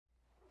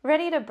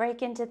Ready to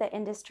break into the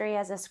industry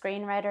as a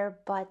screenwriter,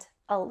 but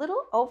a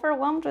little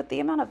overwhelmed with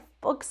the amount of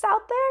books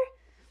out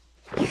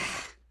there?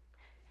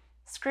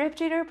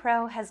 ScriptReader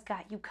Pro has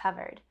got you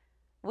covered.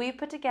 We've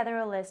put together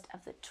a list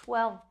of the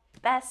 12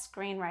 best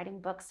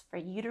screenwriting books for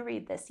you to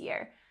read this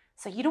year,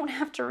 so you don't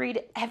have to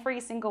read every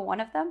single one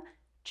of them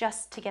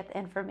just to get the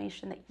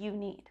information that you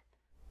need.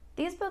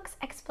 These books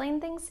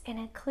explain things in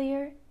a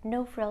clear,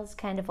 no-frills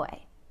kind of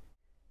way.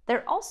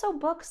 They're also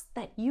books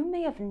that you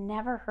may have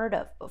never heard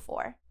of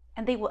before,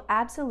 and they will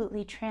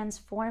absolutely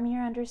transform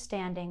your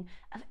understanding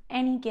of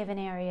any given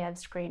area of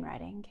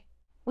screenwriting.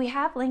 We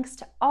have links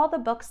to all the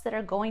books that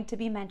are going to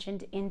be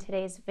mentioned in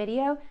today's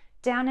video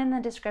down in the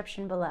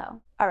description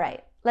below. All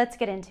right, let's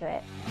get into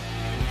it.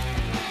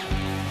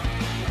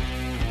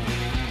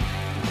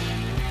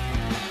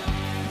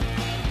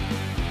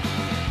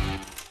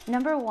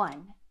 Number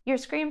 1, Your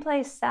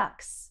Screenplay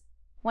Sucks.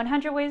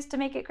 100 Ways to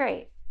Make It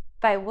Great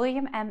by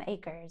William M.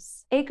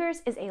 AKERS.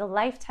 AKERS is a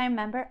lifetime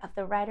member of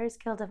the Writers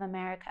Guild of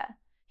America.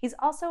 He's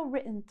also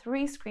written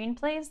 3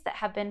 screenplays that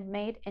have been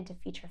made into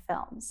feature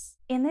films.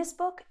 In this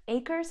book,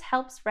 AKERS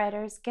helps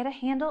writers get a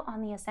handle on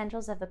the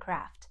essentials of the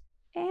craft.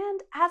 And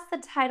as the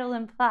title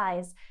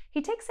implies,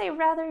 he takes a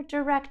rather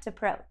direct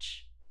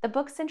approach. The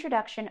book's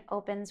introduction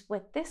opens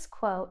with this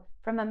quote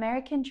from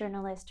American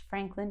journalist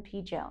Franklin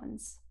P.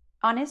 Jones.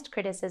 "Honest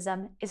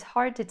criticism is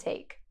hard to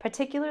take,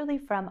 particularly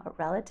from a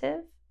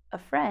relative, a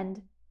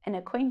friend, an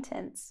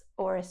acquaintance,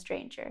 or a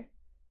stranger."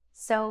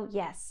 So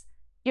yes,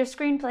 Your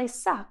Screenplay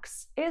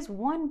Sucks is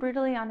one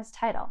brutally honest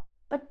title,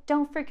 but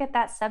don't forget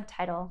that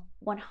subtitle,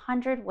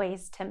 100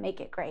 Ways to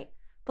Make It Great.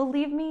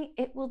 Believe me,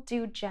 it will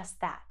do just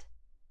that.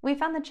 We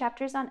found the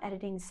chapters on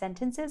editing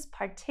sentences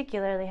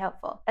particularly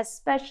helpful,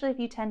 especially if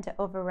you tend to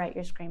overwrite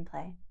your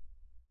screenplay.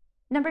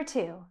 Number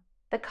 2,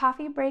 The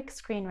Coffee Break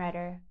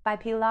Screenwriter by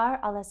Pilar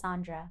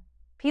Alessandra.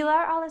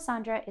 Pilar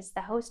Alessandra is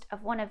the host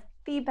of one of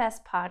the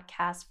best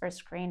podcasts for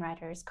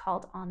screenwriters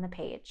called On the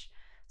Page.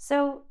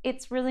 So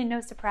it's really no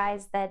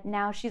surprise that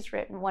now she's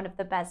written one of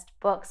the best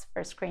books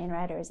for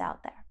screenwriters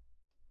out there.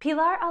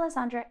 Pilar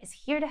Alessandra is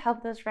here to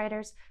help those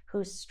writers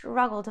who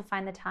struggle to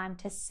find the time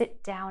to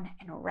sit down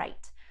and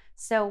write.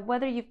 So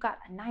whether you've got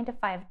a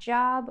 9-to-5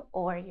 job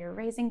or you're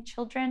raising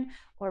children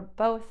or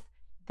both,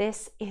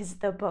 this is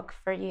the book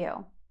for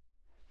you.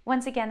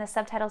 Once again, the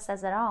subtitle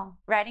says it all.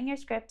 Writing your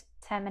script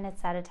 10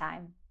 minutes at a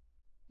time.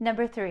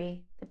 Number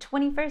 3, The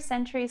 21st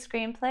Century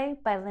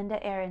Screenplay by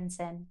Linda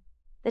Aronson.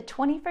 The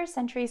 21st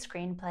Century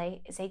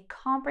Screenplay is a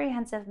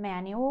comprehensive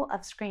manual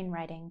of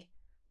screenwriting.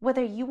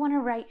 Whether you want to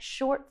write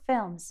short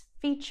films,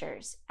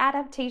 features,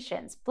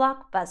 adaptations,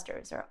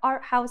 blockbusters, or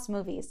art house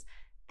movies,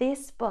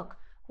 this book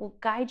will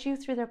guide you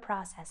through the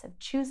process of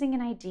choosing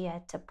an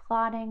idea to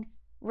plotting,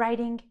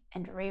 writing,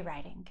 and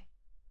rewriting.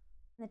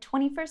 The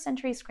 21st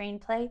Century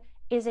Screenplay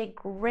is a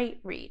great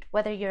read,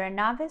 whether you're a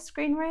novice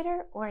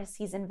screenwriter or a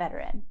seasoned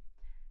veteran.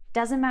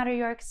 Doesn't matter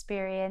your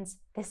experience,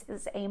 this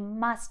is a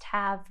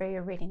must-have for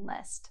your reading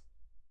list.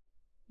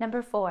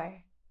 Number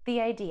 4, The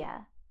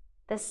Idea.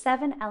 The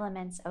 7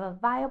 Elements of a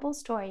Viable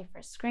Story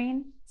for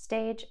Screen,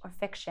 Stage, or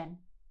Fiction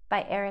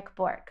by ERIK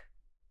BORK.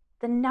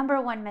 The number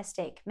 1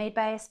 mistake made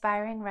by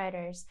aspiring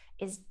writers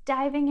is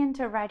diving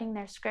into writing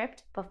their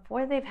script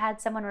before they've had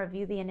someone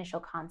review the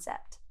initial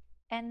concept.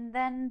 And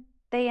then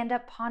they end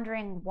up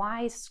pondering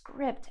why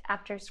script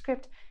after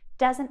script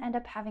doesn't end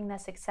up having the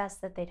success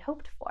that they'd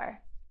hoped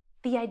for.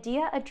 The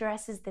Idea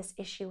addresses this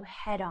issue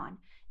head-on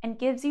and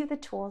gives you the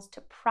tools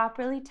to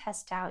properly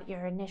test out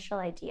your initial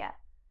idea.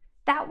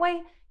 That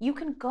way, you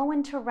can go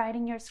into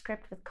writing your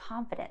script with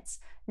confidence,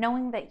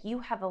 knowing that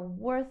you have a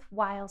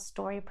worthwhile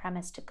story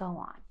premise to go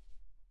on.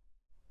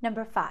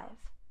 Number 5,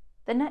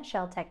 The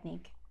Nutshell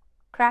Technique.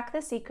 Crack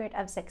the Secret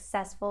of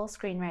Successful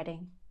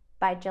Screenwriting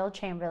by Jill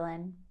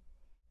Chamberlain.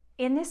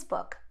 In this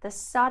book, the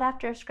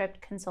sought-after script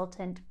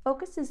consultant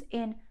focuses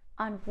in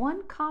on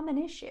one common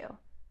issue.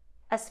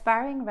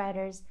 Aspiring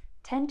writers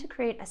tend to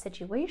create a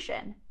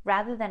situation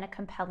rather than a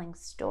compelling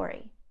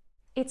story.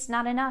 It's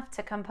not enough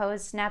to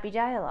compose snappy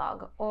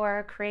dialogue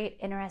or create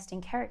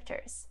interesting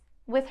characters.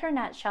 With her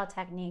nutshell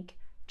technique,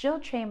 Jill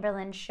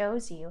Chamberlain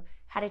shows you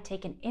how to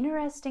take an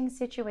interesting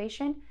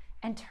situation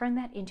and turn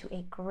that into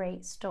a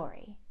great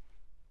story.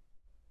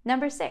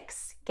 Number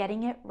 6,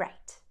 Getting It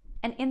Right.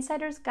 An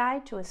Insider's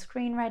Guide to a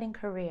Screenwriting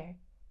Career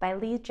by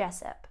Lee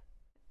Jessup.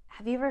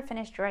 Have you ever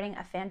finished writing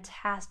a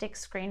fantastic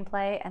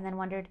screenplay and then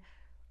wondered,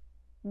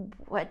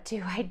 what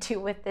do I do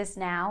with this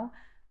now?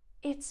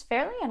 It's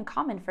fairly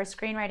uncommon for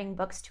screenwriting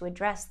books to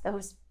address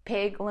those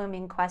big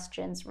looming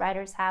questions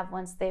writers have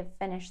once they've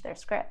finished their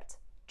script.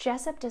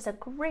 Jessup does a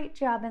great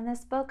job in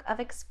this book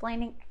of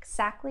explaining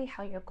exactly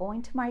how you're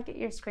going to market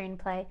your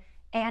screenplay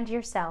and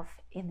yourself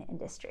in the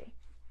industry.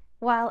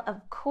 While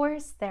of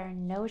course there are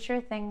no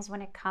sure things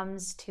when it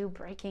comes to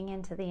breaking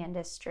into the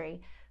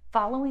industry,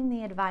 following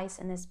the advice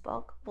in this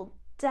book will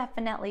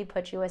definitely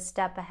put you a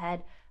step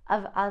ahead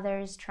of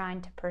others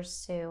trying to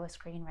pursue a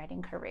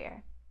screenwriting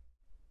career.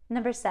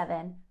 Number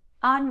 7,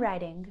 On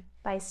Writing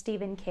by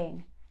Stephen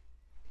King.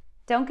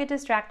 Don't get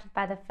distracted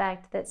by the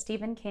fact that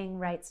Stephen King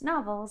writes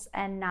novels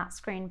and not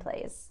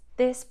screenplays.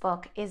 This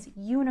book is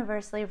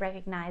universally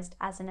recognized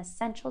as an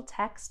essential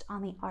text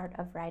on the art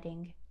of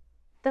writing.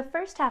 The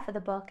first half of the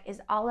book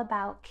is all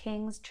about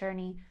King's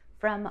journey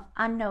from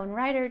unknown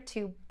writer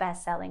to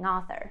best-selling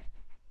author.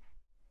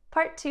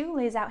 Part 2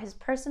 lays out his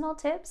personal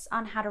tips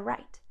on how to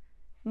write,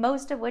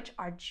 most of which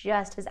are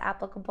just as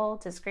applicable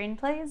to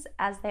screenplays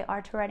as they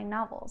are to writing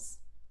novels.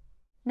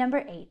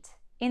 Number 8,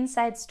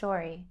 Inside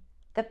Story,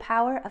 The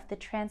Power of the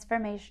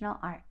Transformational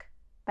Arc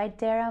by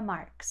Dara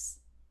Marks.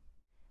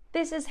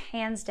 This is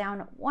hands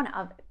down one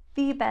of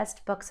the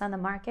best books on the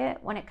market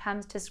when it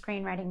comes to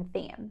screenwriting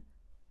theme.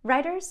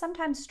 Writers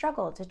sometimes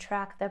struggle to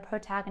track the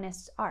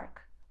protagonist's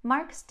arc.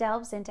 Marks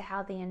delves into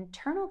how the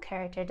internal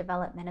character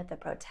development of the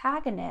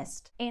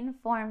protagonist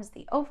informs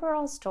the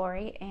overall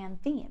story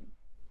and theme.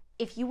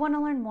 If you want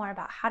to learn more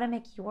about how to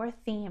make your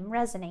theme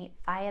resonate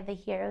via the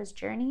hero's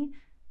journey,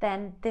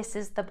 then this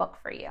is the book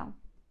for you.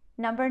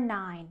 Number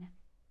 9,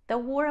 The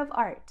War of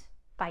Art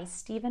by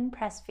Steven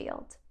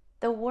Pressfield.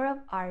 The War of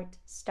Art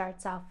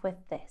starts off with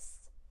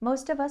this.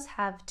 Most of us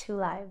have two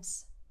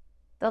lives,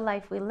 the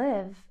life we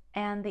live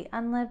and the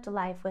unlived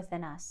life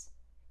within us.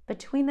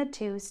 Between the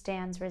two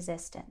stands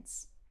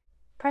resistance.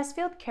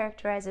 Pressfield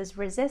characterizes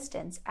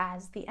resistance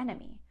as the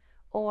enemy,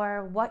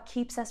 or what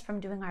keeps us from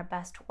doing our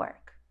best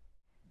work.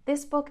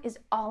 This book is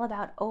all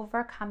about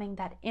overcoming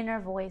that inner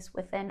voice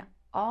within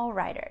all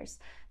writers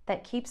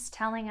that keeps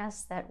telling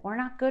us that we're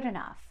not good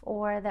enough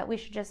or that we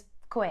should just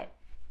quit.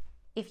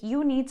 If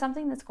you need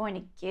something that's going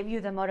to give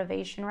you the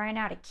motivation right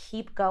now to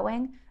keep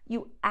going,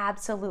 you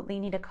absolutely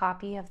need a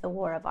copy of The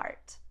War of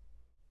Art.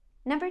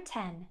 Number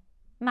 10,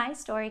 My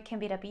Story Can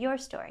Beat Up Your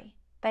Story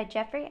by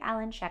Jeffrey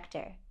Allen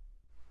Schechter.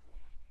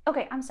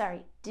 Okay, I'm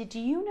sorry. Did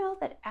you know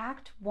that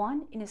Act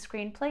 1 in a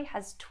screenplay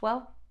has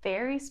 12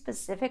 very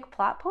specific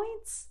plot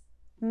points?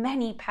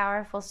 Many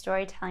powerful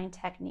storytelling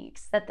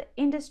techniques that the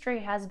industry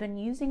has been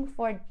using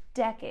for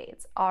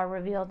decades are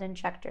revealed in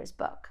Schechter's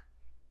book.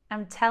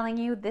 I'm telling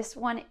you, this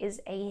one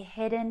is a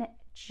hidden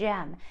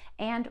gem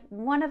and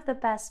one of the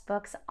best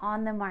books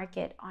on the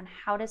market on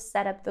how to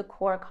set up the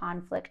core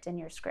conflict in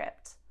your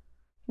script.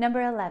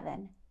 Number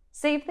 11,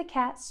 Save the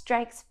Cat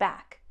Strikes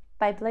Back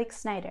by Blake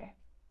Snyder.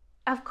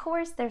 Of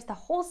course, there's the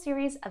whole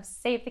series of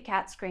Save the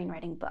Cat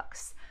screenwriting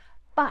books,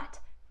 but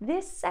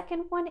this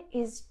second one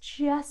is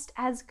just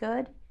as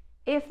good,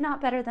 if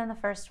not better than the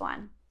first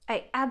one.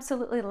 I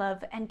absolutely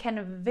love and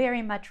can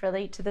very much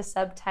relate to the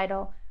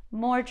subtitle,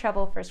 More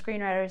Trouble for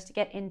Screenwriters to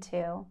Get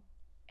Into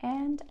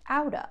and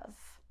Out of.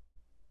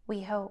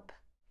 We hope.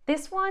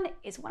 This one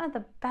is one of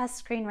the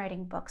best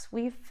screenwriting books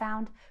we've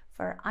found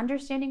for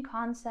understanding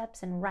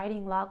concepts and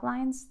writing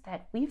loglines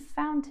that we've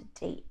found to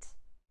date.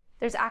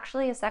 There's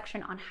actually a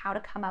section on how to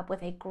come up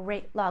with a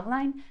great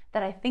logline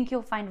that I think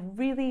you'll find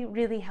really,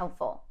 really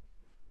helpful.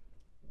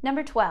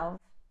 Number 12,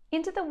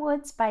 Into the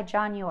Woods by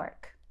John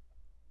York.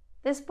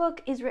 This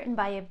book is written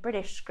by a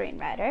British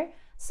screenwriter,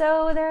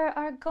 so there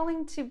are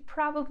going to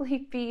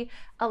probably be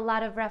a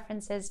lot of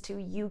references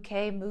to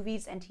UK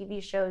movies and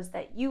TV shows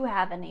that you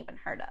haven't even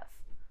heard of.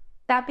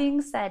 That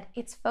being said,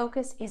 its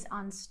focus is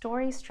on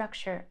story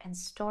structure and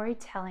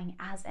storytelling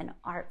as an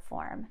art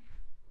form.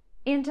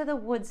 Into the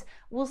Woods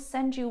will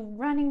send you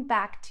running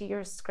back to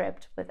your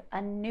script with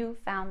a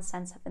newfound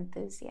sense of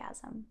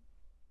enthusiasm.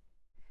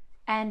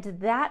 And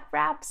that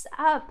wraps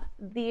up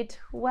the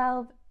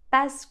 12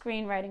 best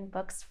screenwriting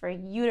books for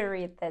you to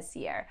read this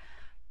year.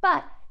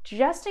 But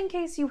just in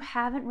case you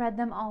haven't read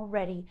them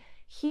already,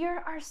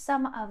 here are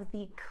some of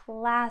the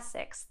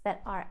classics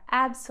that are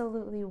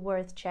absolutely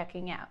worth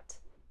checking out.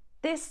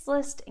 This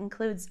list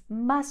includes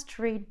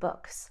must-read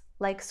books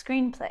like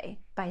Screenplay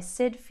by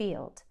Sid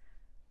Field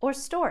or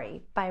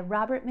Story by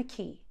Robert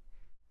McKee.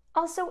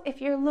 Also, if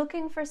you're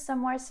looking for some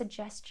more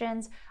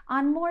suggestions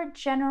on more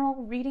general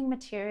reading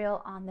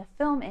material on the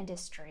film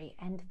industry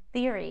and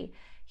theory,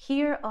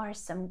 here are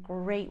some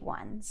great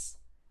ones.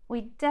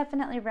 We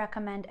definitely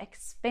recommend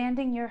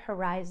expanding your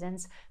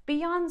horizons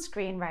beyond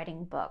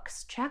screenwriting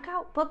books. Check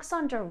out books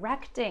on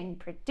directing,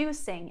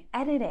 producing,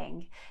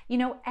 editing.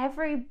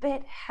 Every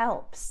bit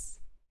helps.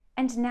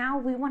 And now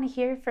we want to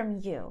hear from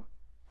you.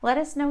 Let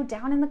us know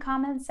down in the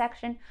comments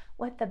section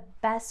what the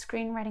best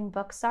screenwriting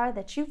books are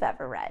that you've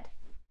ever read.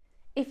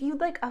 If you'd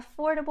like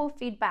affordable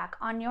feedback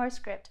on your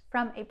script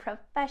from a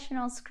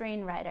professional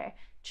screenwriter,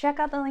 check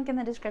out the link in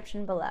the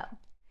description below.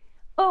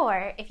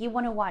 Or if you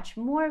want to watch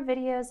more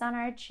videos on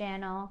our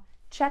channel,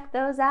 check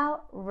those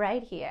out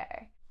right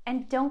here.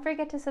 And don't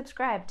forget to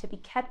subscribe to be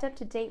kept up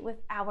to date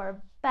with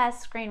our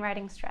best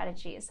screenwriting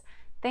strategies.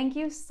 Thank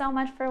you so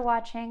much for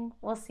watching.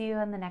 We'll see you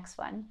in the next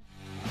one.